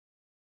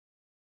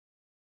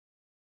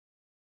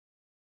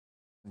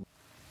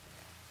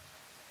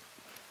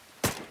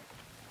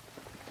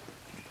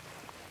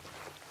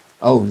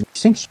Oh,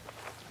 thanks.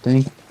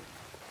 Thank.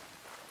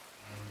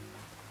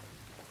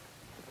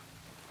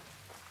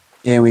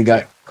 Yeah, we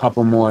got a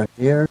couple more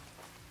here.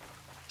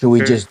 Should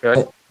we just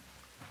Good.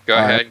 Go All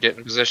ahead, right. get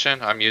in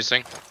position. I'm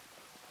using.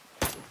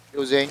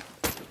 Using.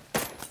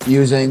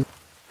 using?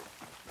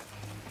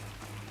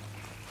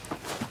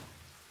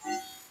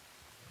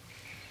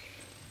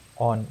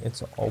 On,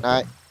 it's open.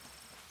 Night.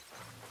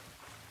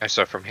 And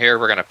so from here,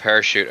 we're gonna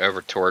parachute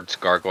over towards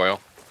Gargoyle.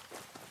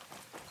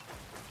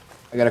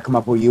 I gotta come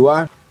up where you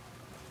are.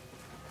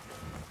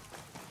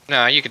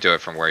 No, you can do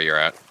it from where you're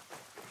at.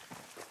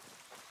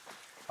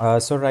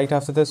 So right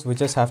after this, we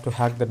just have to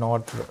hack the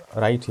node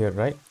right here,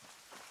 right?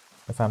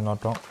 If I'm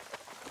not wrong.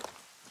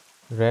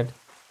 Red.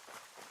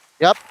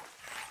 Yep.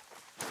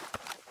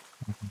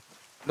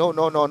 No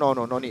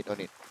need.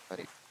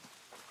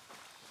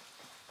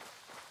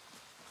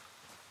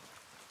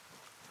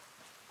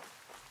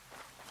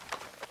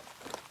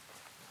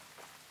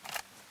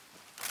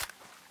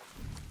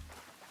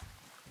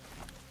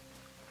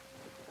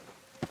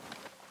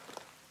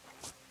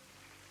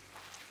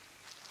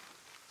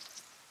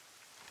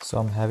 So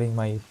I'm having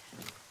my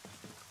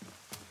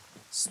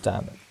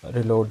stamina,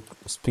 reload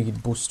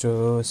speed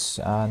boosters,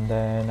 and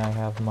then I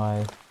have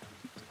my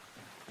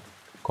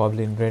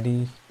goblin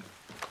ready,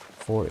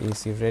 4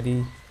 AC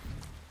ready,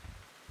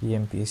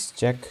 EMPs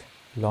check,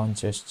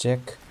 launchers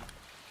check.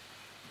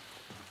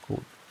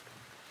 Cool.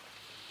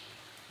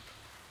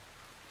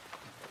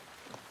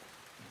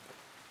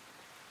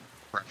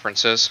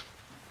 References.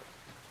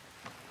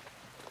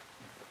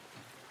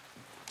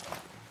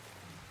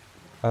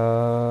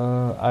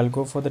 I'll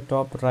go for the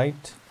top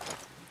right.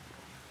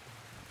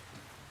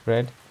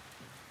 Red.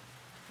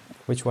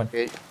 Which one?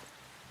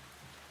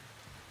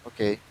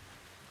 Okay.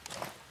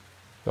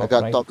 I Top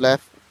got right. top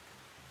left.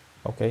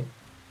 Okay.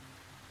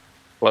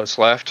 Close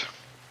left.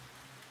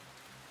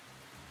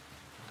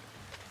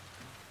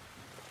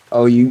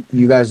 Oh, you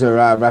guys are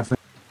referencing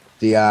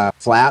the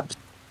flaps.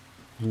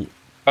 Yeah,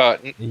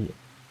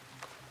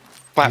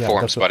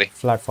 Platforms, the buddy.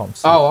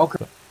 platforms. Oh,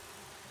 okay.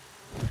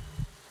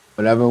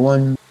 Whatever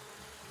one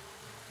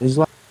is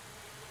left.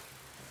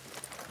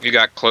 You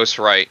got close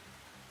right.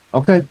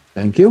 Okay,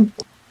 thank you.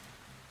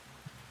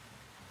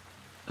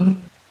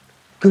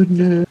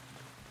 Goodness.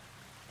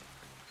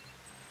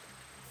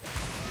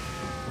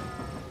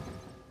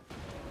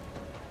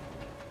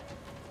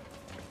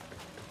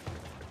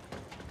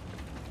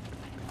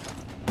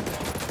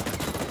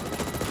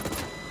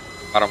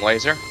 Bottom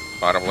laser.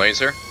 Bottom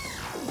laser.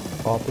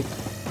 Copy.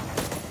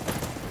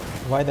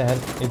 Why the hell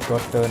it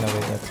got turned away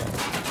that time?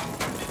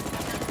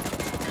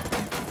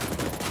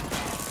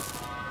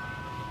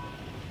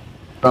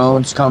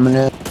 Drones coming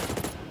in.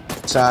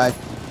 Side.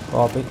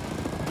 Copy.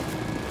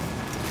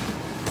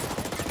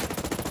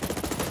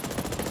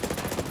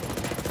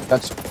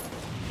 That's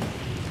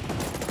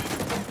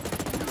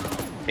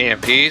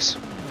EMPs.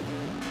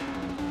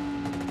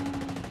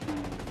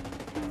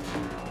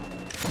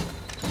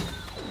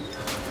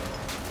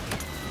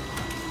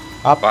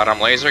 Up. Bottom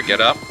laser, get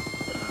up.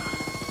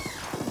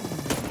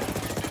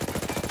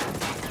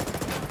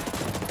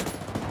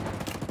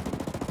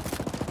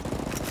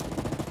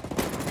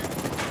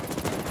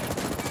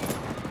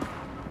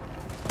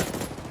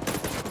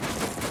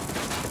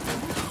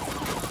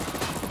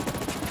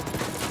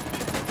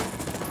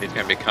 He's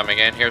gonna be coming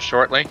in here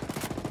shortly.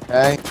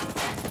 okay.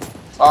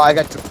 Oh, I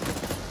got.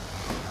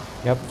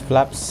 Yep,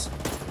 flaps.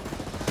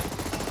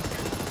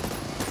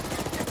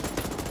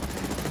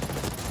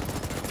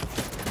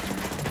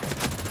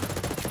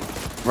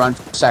 Run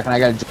for a second. I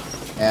gotta.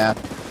 Yeah.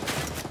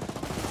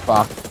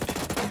 Fuck.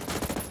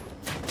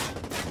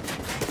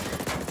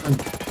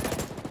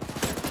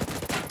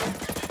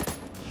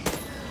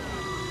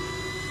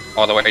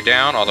 All the way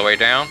down, all the way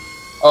down.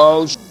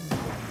 Oh.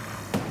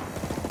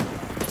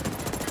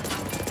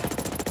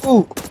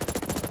 Ooh.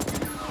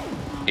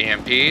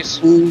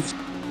 EMPs. Ooh.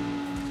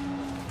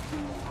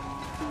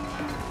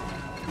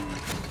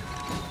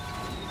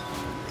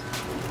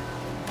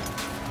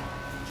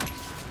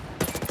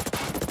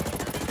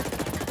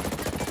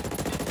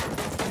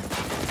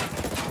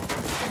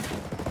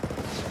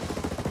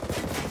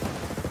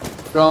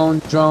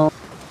 Drone.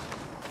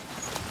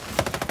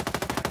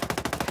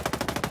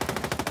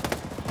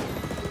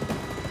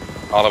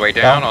 All the way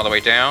down, all the way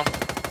down.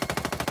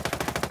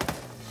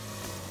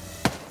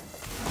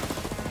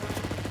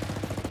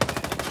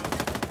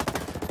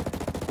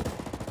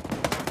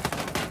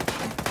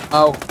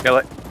 Oh. Kill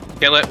it.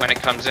 Kill it when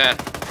it comes in.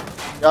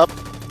 Yup.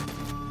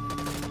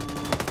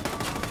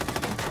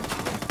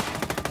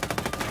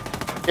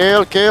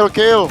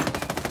 Kill.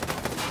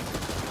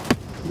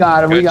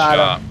 Got him. Good We got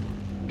job.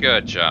 him.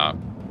 Good job.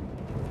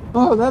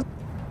 Oh, that's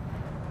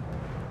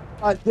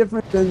a lot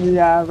different than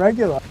the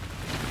regular.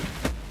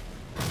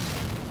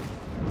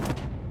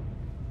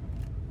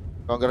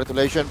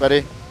 Congratulations,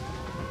 buddy.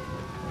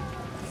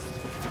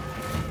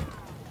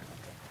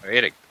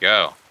 Way to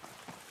go.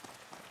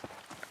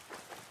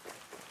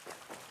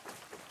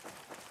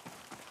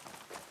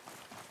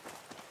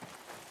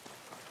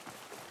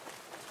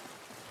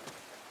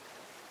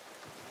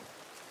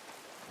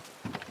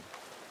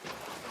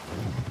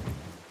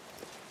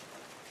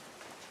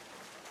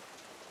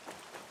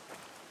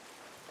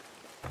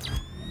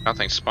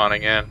 Nothing's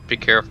spawning in. Be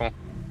careful.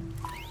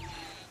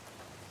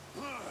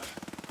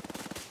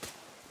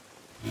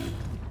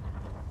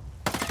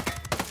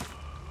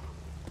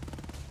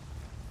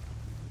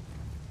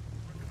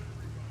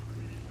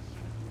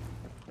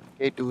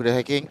 Okay, do the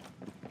hacking.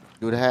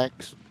 Do the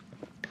hacks.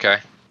 Okay.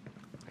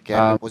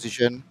 Again,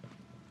 position.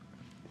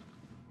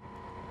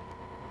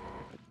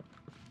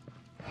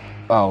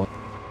 Oh,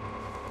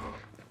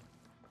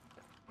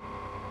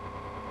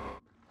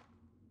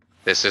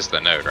 This is the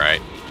node,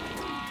 right?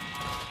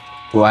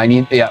 do I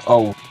need? Yeah.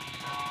 Oh,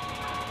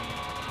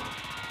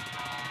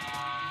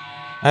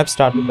 I've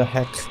started the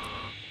hack.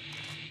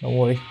 Don't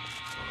worry.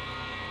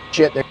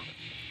 shit. They're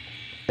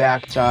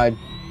backside.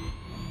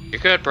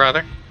 You're good,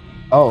 brother.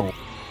 Oh,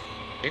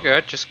 You're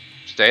good. Just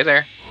stay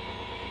there.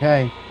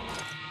 okay.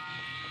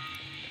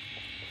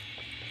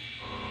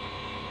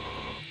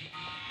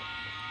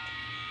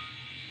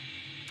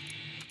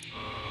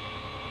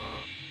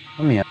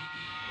 Come here.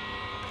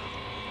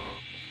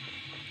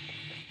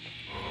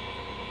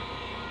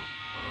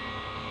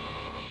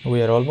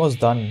 We are almost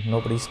done.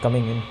 Nobody's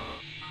coming in.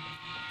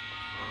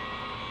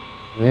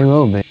 They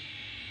will be.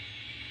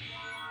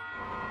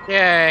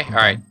 Yay. All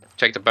right.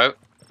 Take the boat.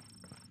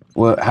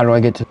 Well, how do I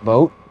get to the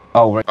boat?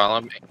 Oh, right.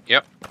 Follow me.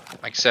 Yep.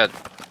 Like I said.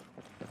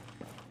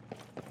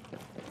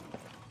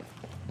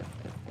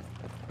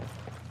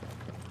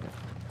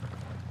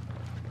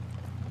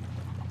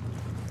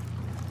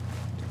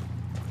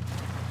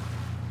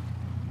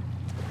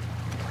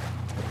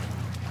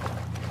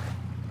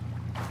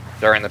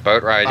 During the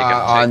boat ride, you can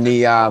On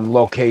the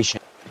location.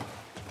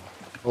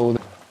 Oh,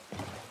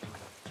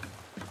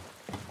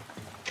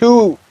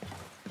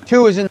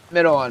 two is in the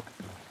middle on.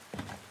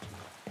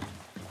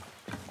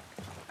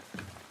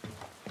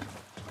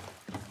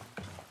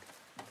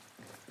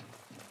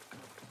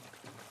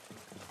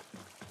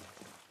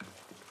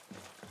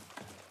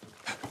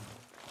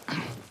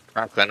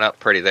 Clean up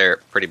pretty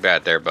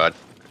bad there, bud.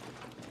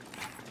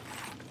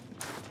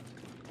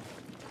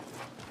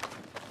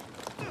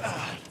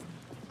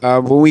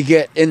 When we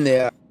get in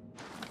there,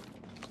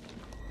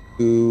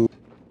 to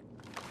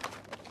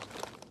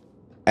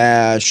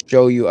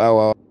show you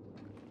our,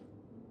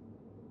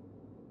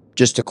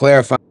 just to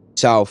clarify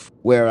myself,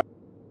 where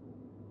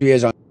he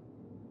is on.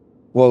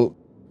 Well,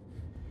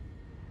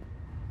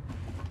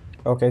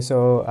 Okay,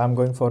 so I'm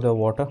going for the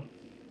water.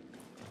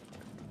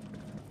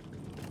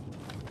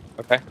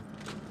 Okay.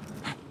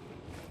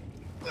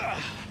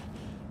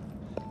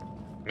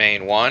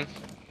 Main 1.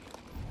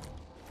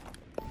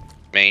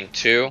 Main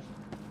 2.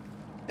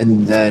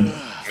 and then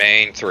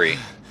Main 3.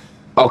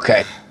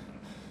 okay,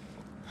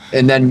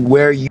 and then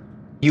where you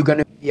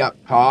gonna be up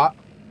top?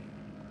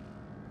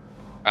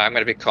 I'm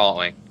gonna be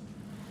calling.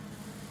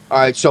 All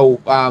right, so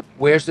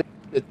where's the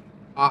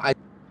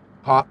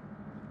top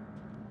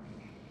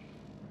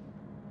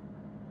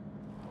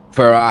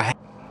for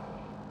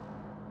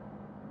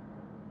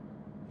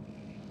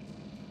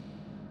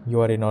You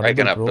are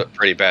Breaking inaudible, up bro.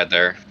 pretty bad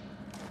there.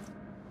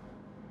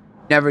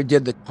 never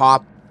did the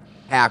top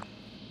hack.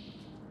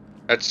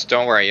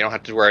 Don't worry, you don't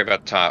have to worry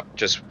about top.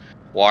 Just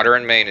water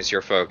and main is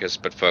your focus,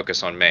 but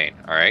focus on main,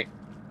 alright?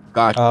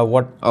 Gotcha.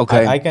 What?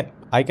 Okay.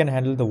 I can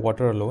handle the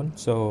water alone,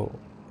 so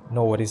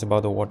no worries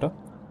about the water.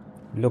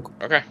 Look,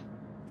 Okay.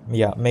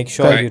 yeah, make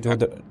sure Okay.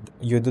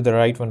 you do the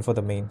right one for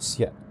the mains.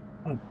 Yeah.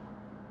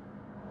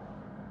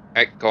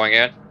 Alright, going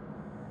in.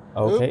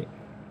 Okay.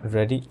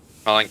 Ready.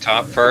 Calling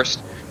top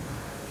first.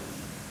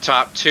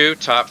 Top 2,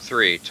 top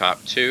 3.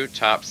 Top 2,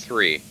 top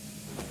 3.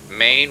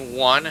 Main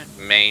 1,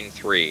 main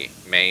 3.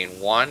 Main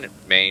 1,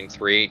 main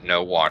 3,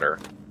 no water.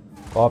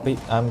 Copy.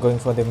 I'm going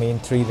for the main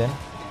 3 then.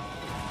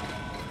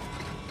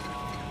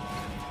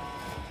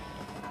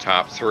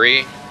 Top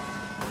 3.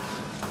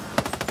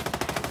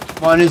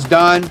 One is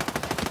done.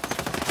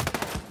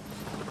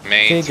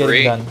 Main 3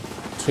 3. getting done.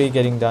 3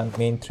 getting done.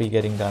 Main 3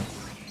 getting done.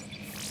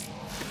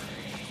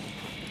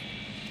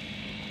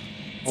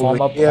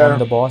 Form Over up here. on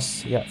the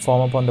boss. Yeah,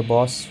 form up on the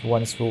boss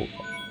once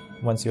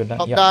you're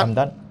done. I'm Yeah, done. I'm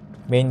done.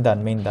 Main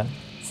done.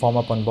 Form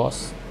up on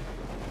boss.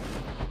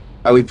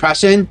 Are we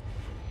pressing?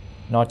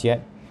 Not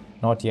yet.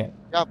 Not yet.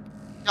 Yeah,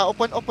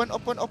 open. Opening.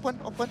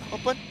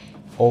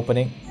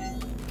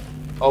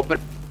 Open.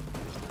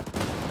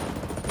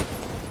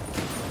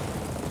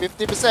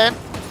 50%.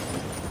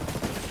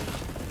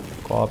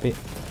 Copy.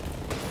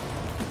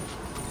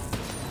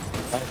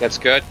 That's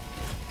good.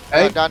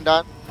 Hey.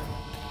 Done.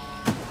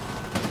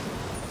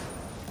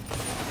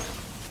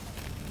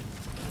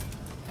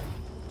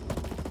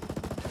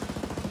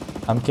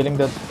 I'm killing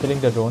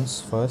the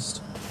drones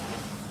first.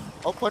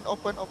 Open.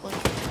 Open.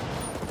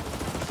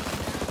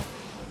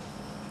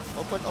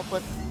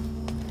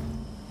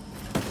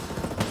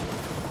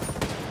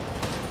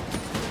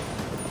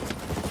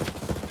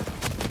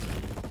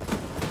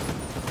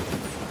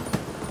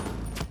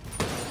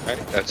 Alright,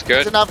 that's That's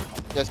good. enough.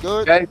 That's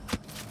good. Okay.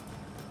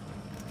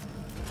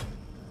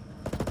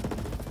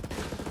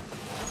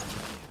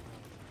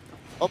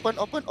 Open.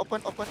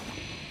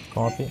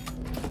 Copy.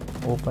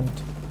 Opened.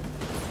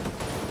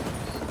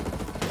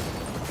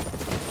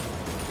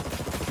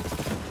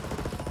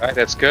 Alright,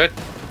 that's good.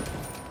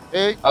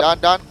 Okay, Up.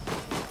 done.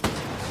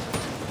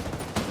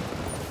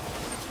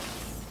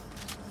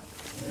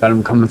 Got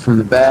him coming from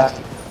the back.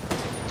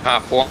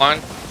 Top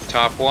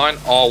one,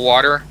 all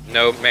water,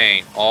 no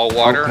main. All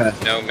water,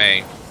 Okay. no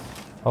main.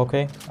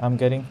 Okay, I'm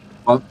getting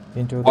Want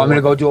into the me to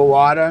water. go do a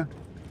water?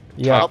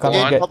 Yeah, Top come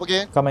and one. get, Top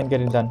again. come and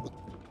get it done.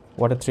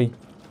 Water 3.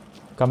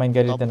 Come and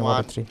get it Top then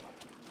water one. 3.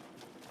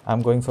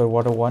 I'm going for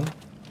water 1.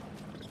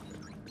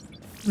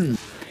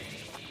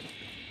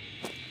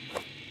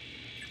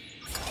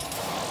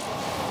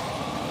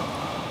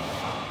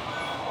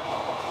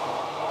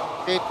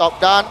 Okay, top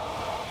done.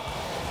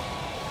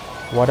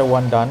 Water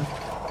 1 done.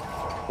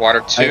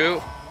 Water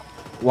 2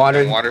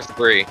 Water. and water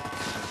 3.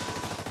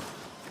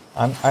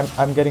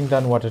 I'm getting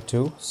done water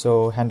 2,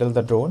 so handle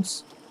the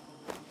drones.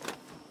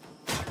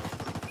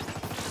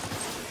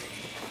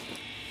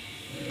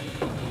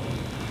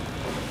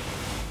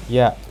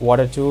 Yeah,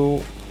 water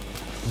 2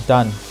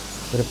 done.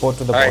 Report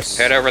to the Alright, boss.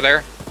 head over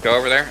there. Go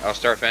over there. I'll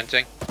start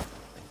venting.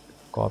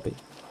 Copy.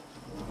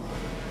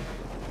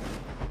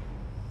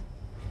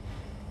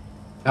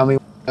 Tell me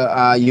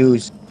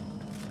use.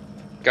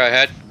 Go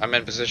ahead. I'm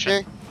in position.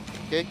 Okay.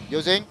 Okay,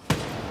 using.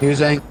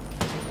 Using.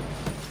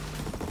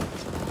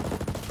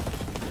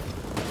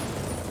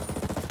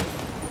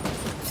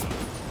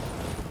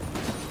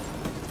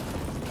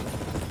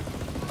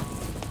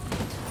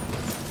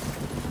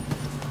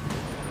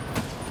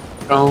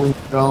 Drone.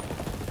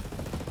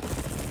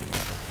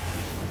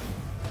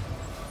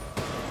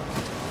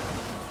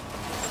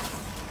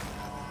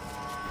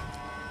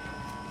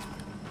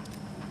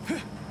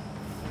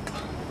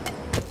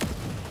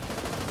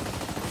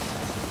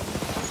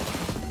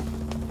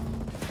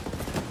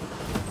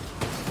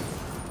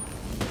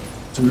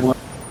 Some more.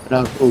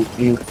 Oh,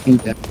 you need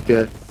that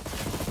shit.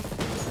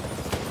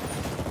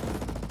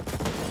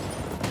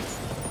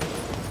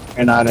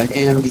 And out of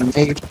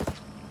ammunition.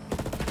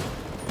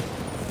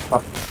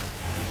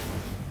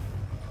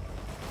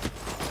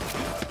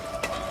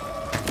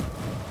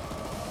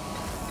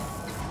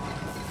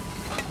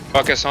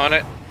 Focus on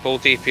it. Full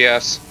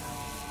DPS.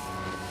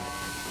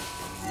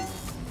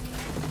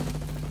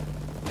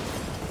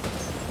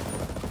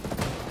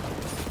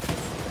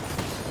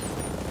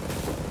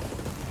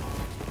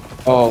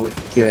 Oh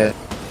shit!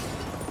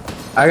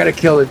 I gotta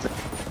kill it.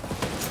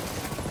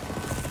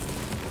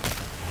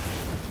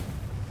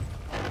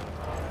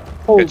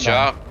 Good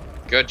job.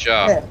 Good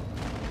job.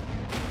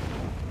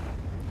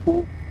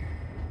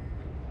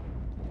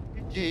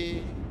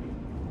 GG.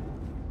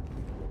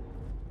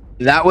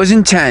 That was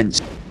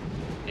intense.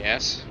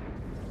 Yes.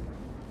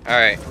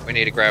 Alright, we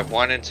need to grab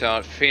one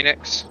intel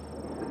Phoenix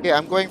Okay,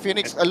 I'm going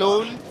Phoenix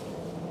alone.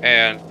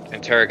 and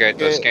interrogate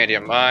the Okay.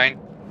 Scandium mine.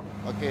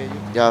 Okay,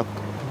 yeah.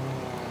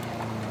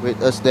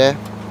 With us there.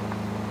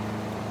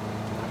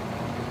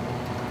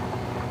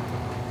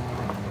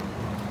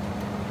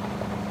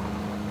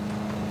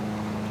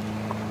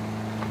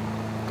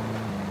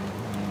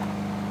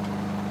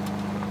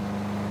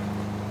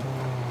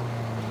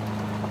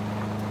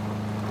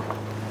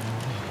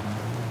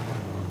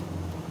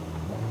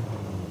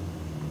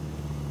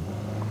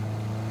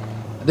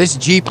 This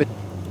Jeep.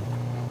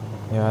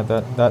 Yeah,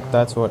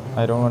 that's what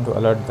I don't want to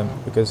alert them,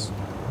 because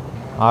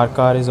our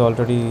car is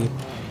already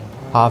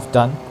half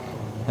done,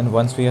 and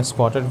once we are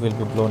spotted, we'll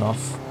be blown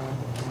off.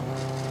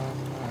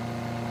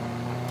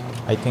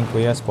 I think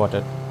we are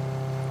spotted.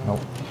 No.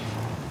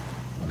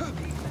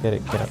 Get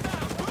it, get up.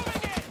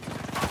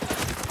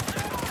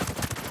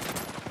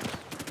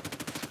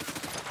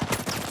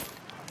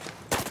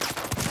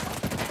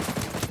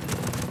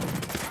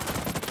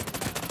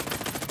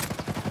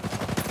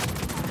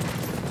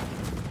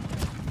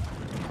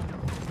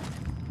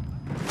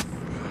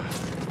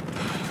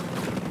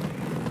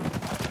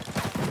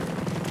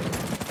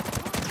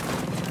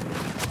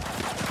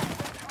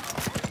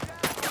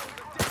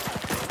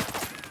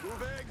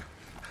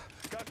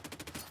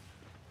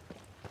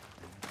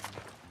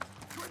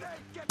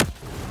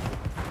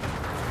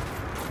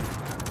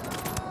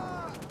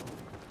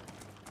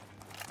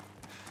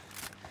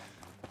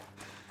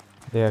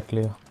 They are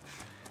clear.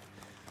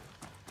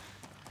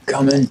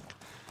 Coming.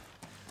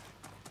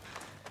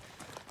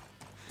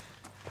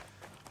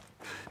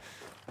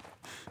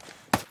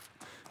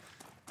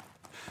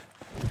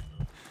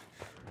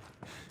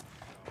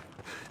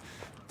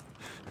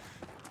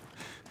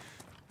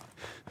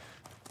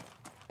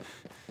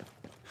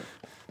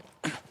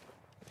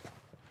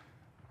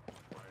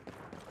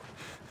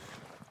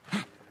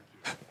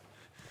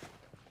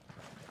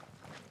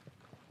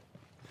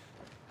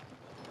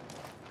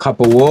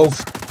 Couple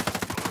wolf.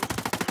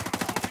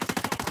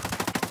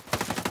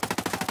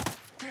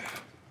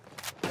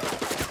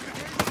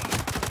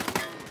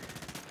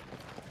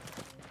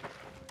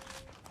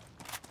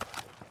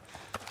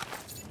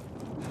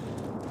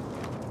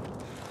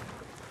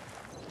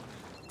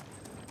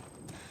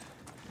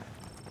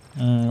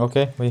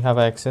 Okay, we have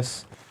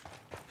access.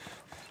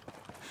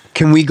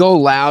 Can we go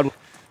loud?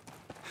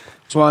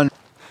 This one.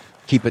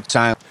 Keep it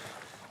silent.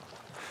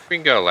 We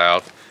can go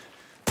loud.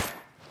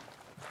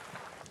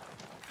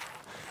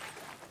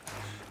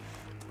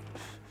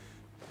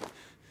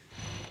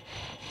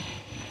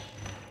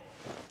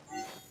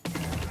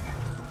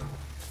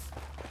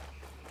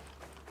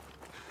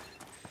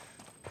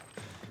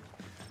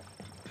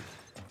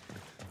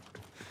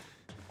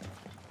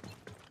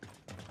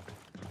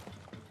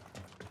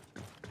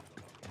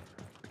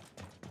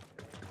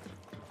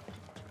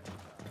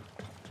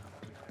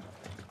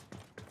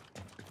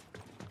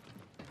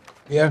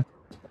 Yeah.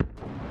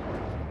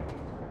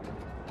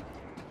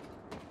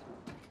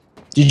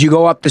 Did you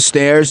go up the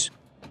stairs?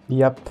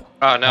 Yep.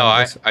 Oh no,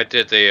 I'm just- I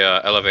did the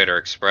elevator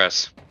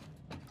express.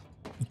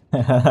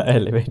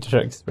 Elevator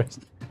express.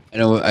 I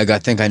know.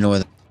 think I know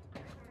where.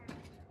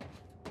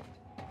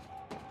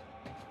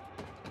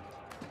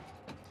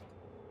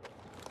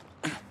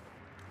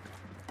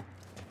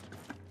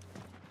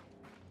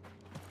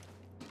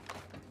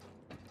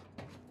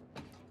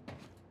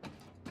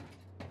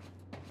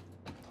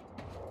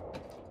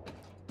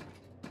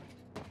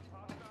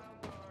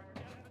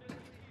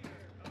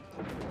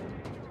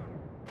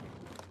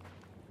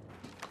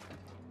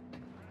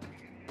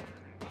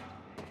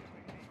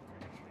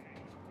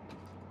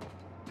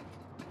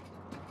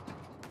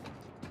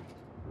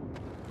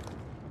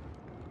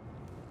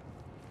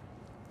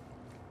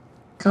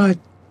 God.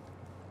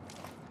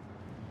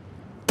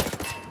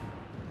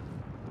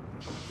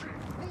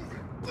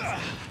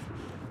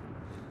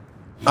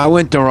 I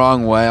went the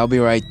wrong way. I'll be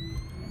right.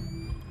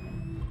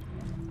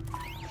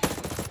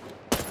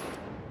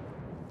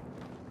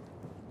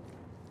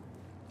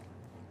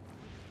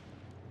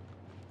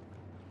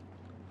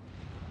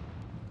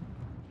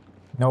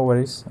 No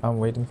worries. I'm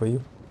waiting for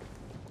you.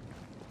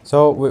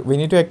 So we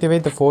need to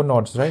activate the 4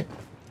 nodes, right?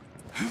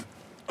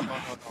 No.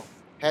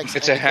 Hacks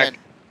It's a hack.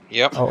 anytime.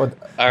 Yep. Oh,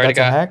 I already that's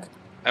a got. hack?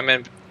 I'm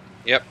in.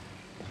 Yep.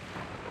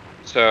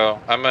 So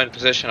I'm in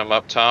position. I'm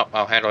up top.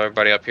 I'll handle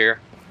everybody up here.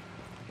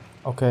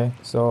 Okay,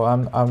 so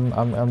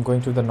I'm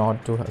going to the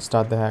node to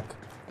start the hack.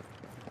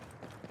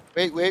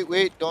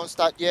 Wait. Don't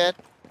start yet.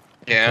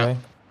 Yeah. Okay.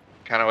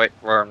 Kind of wait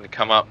for him to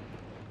come up.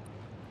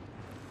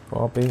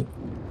 Copy.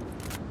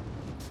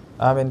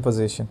 I'm in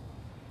position.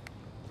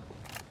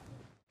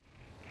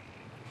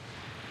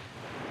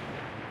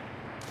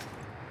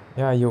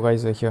 Yeah, you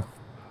guys are here.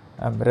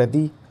 I'm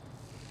ready.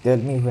 Tell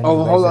me when Oh,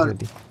 you guys hold are on.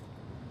 ready.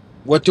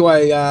 What do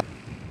I?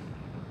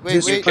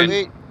 Wait.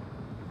 can-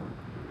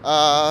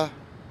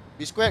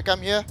 B squared,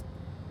 come here.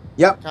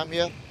 Yep. Come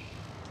here.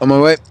 On my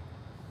way.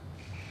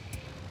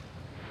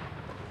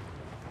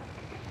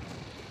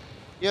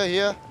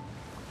 Here.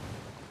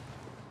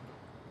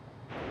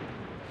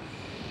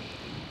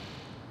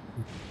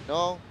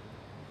 No.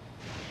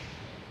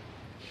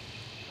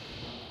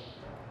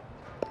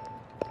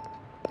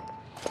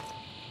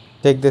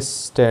 Take this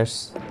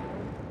stairs.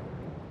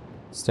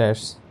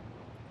 Stairs.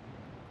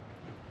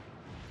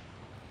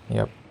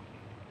 Yep.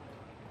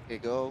 Okay,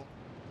 go.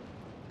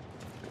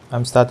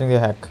 I'm starting the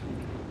hack.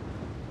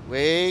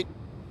 Wait.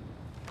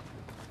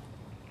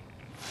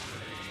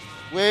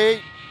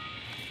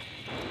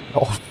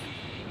 Oh,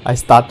 I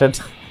started.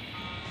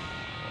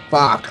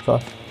 Fuck. So-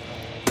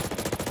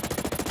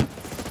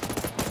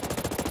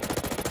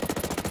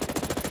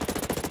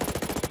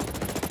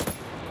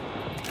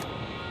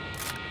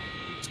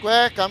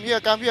 Square, come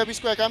here. B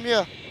square, come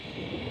here.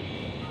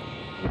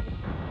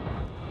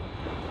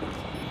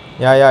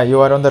 Yeah, you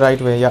are on the right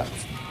way. Yeah.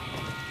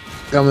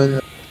 Coming.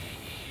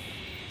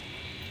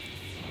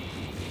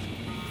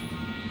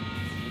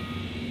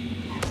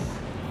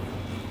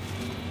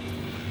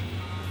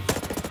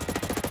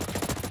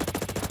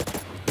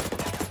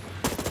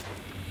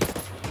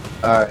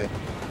 All right.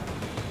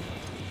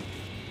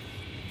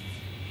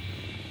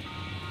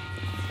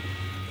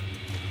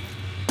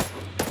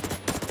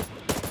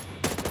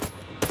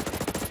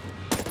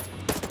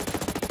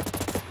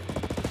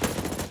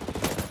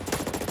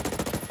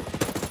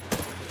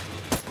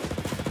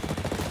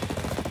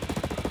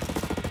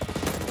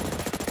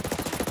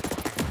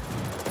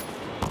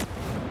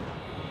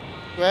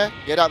 Square,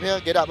 get up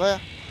here.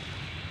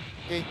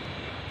 Okay.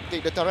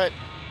 Take the turret.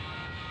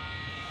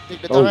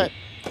 Oh.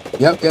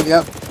 Yep.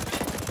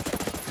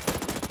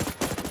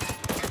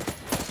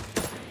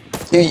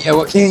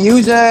 Can't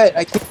use it.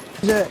 I can't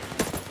use it.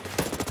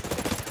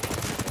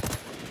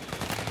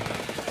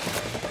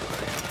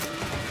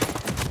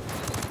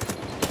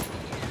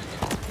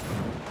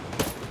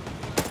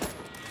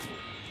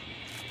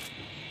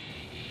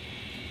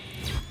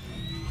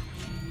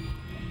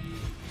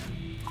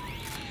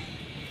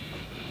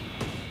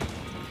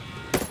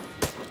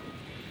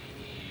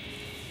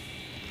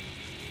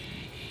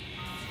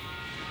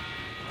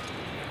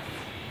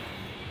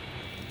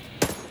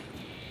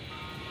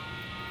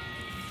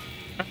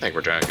 I think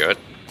we're doing good.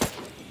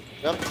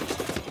 Yep.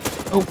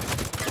 Oh.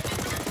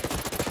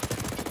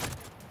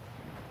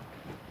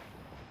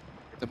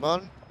 Come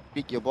on,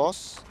 pick your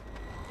boss.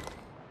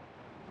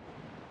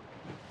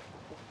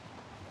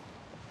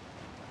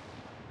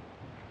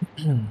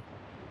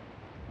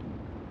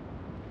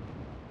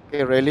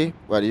 Okay, really?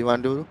 What do you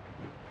want to do?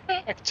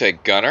 I can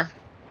take gunner.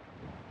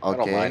 I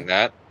don't Okay. mind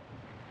that.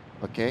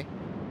 Okay.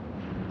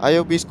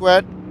 IOB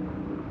squad.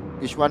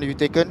 Which one have you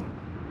taken?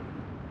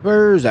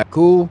 Where's that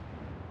cool?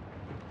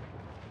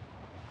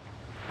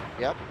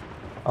 Yep.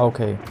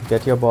 Okay,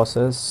 get your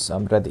bosses.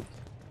 I'm ready.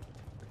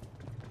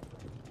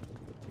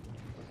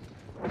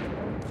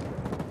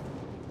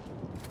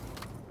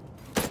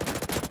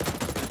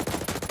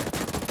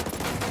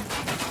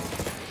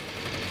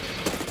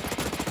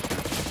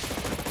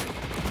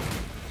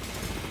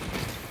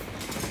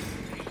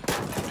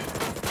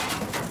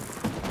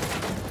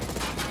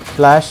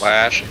 Flash.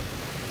 Flash.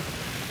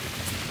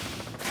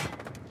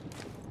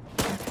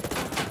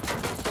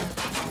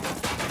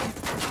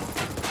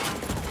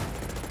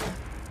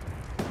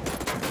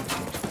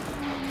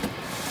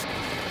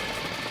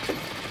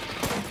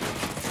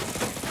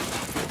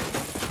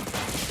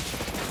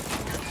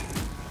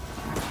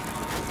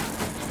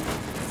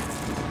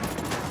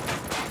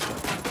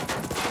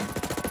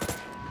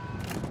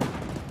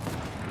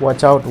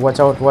 Watch out, watch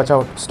out, watch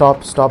out.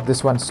 Stop, stop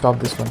this one, stop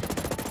this one.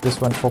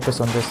 This one, focus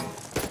on this.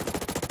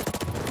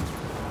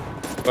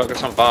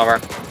 Focus on bomber.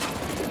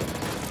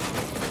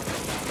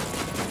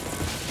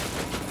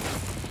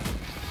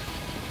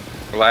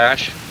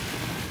 Flash.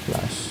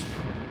 Flash.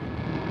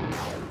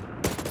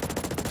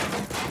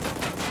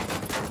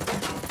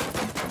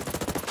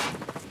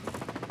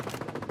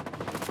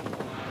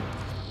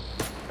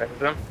 Hit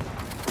them.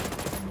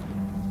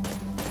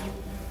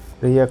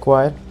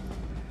 Reacquire.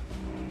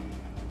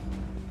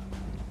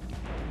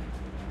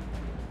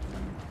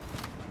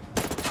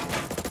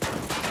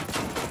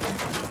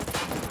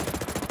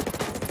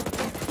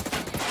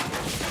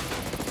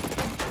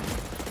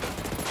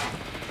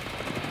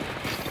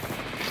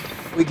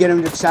 We get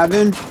him to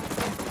 7.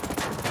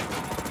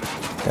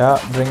 Yeah,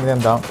 bring them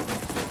down.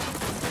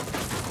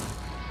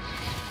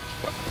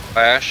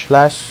 Flash.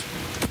 Flash.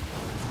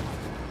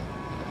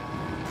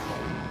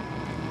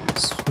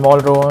 Small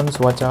drones,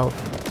 watch out.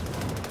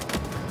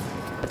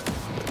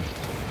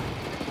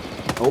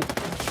 Oh.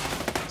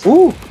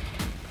 Ooh.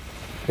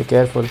 Be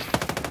careful.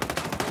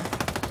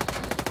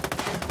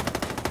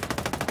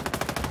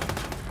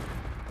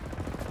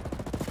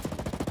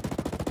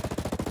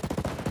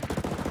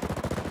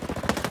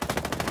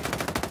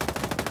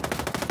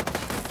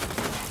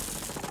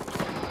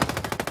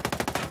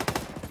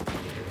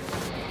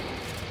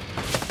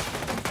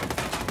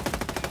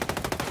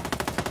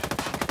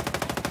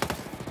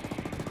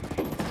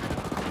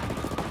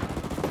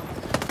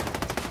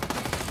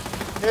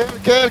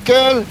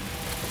 Kill!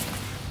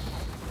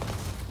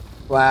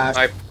 Flash.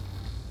 Snipe.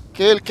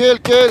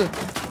 Kill!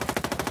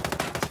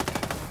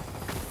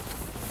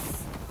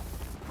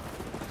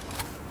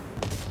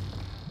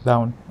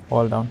 Down,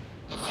 all down.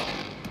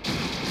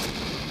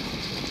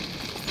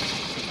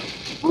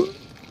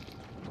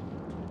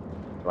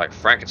 Like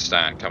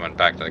Frankenstein coming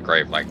back to the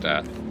grave like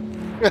that.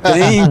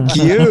 Thank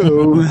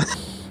you.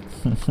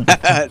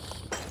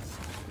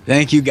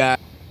 Thank you, guys.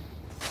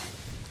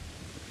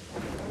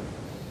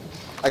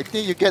 I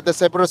think you get the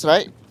Cerberus,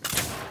 right?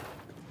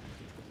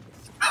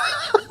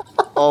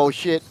 Oh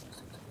shit.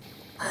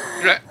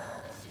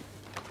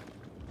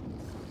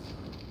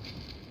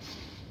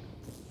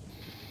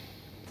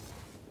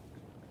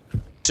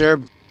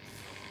 Sir,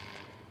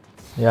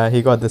 Yeah,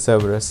 he got the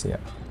Cerberus, yeah.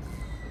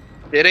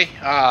 Did he?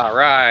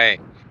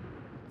 Alright.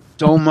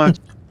 so much.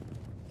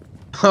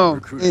 Oh,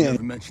 Recruiter man.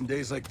 never mentioned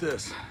days like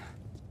this.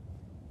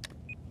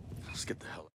 Let's get the hell